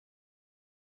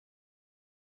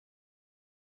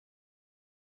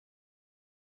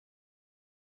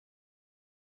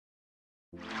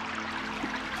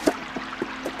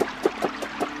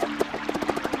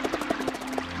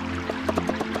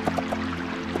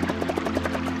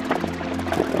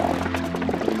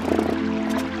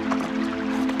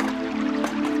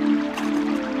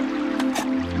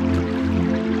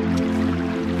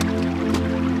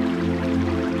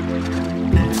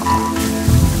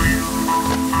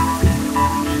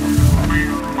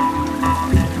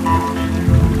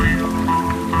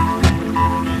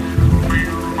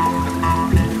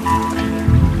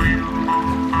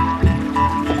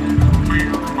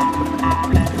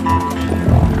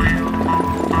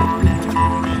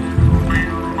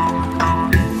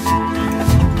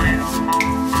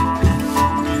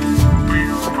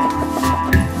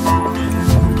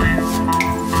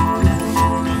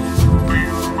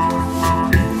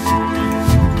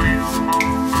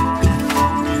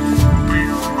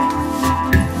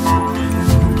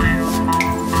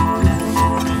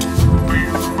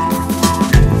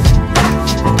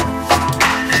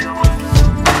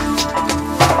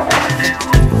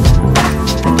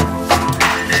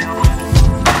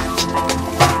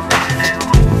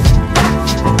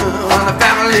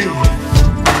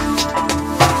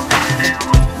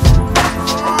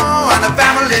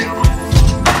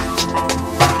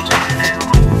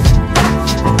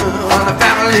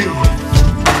family.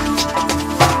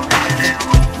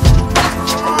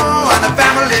 Oh, and a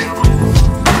family.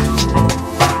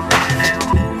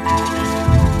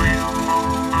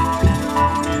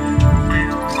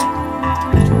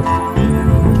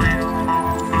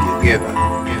 Be a giver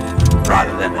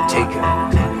rather than a taker.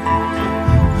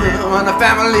 Oh, and a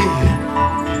family.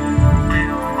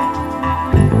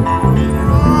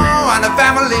 Oh, and a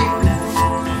family.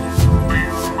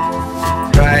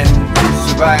 Trying to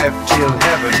survive till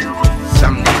heaven.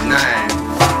 Some need 9,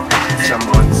 some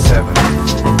want 7.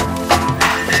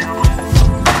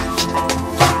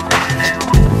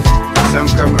 Some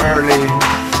come early,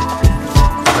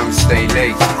 some stay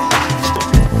late.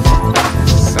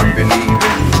 Some believe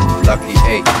in lucky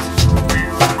 8.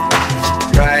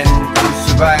 Trying to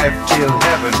survive till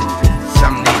heaven.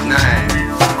 Some need 9,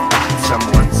 some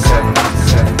want 7.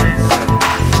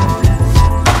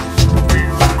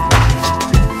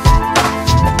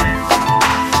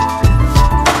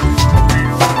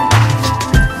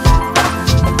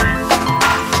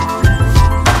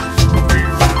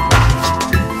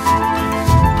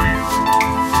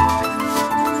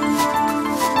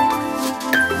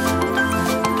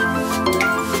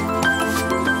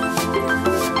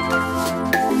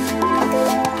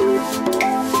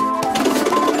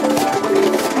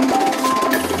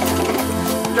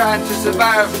 Trying to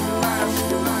survive.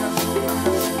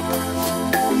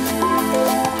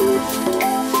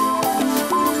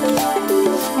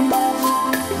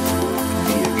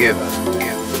 Be a giver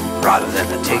rather than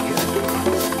a taker.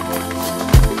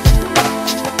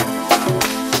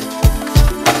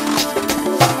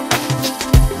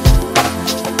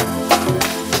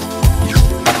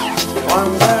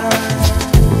 Wonder,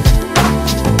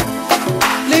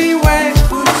 leeway,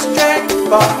 who's straight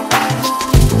for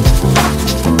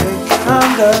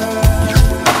under.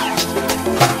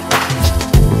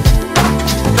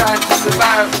 Trying to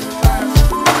survive.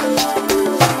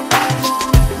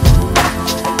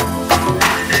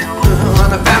 On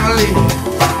a family.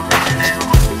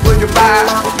 Would you buy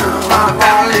on a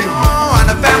family? On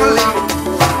a family.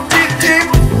 Cheap, cheap.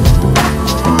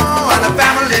 On a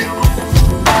family.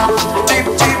 Cheap,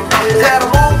 cheap. I said I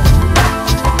won't.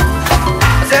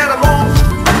 I said I won't.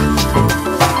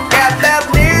 Got that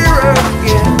nearer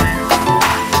again.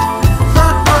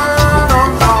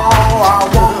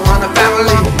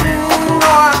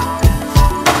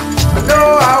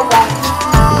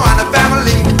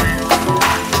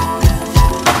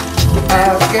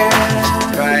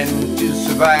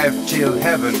 Survive till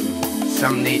heaven.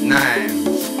 Some need 9,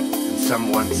 and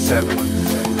some want 7.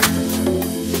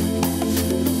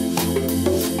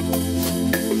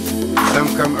 Some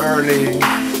come early,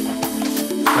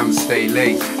 some stay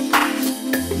late.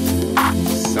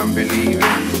 Some believe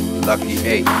in lucky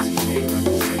 8.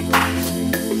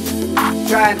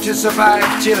 Trying to survive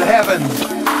till heaven.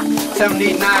 Some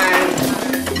need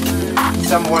 9,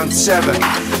 some want 7.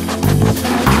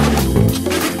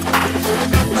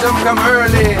 Some come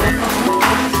early,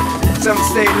 some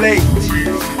stay late.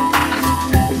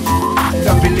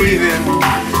 Some believe in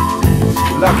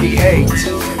lucky 8.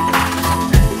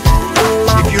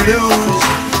 If you lose,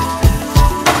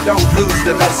 don't lose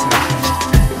the lesson.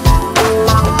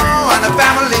 Oh, and a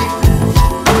family.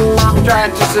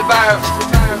 Trying to survive.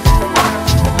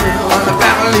 Oh, and a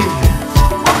family.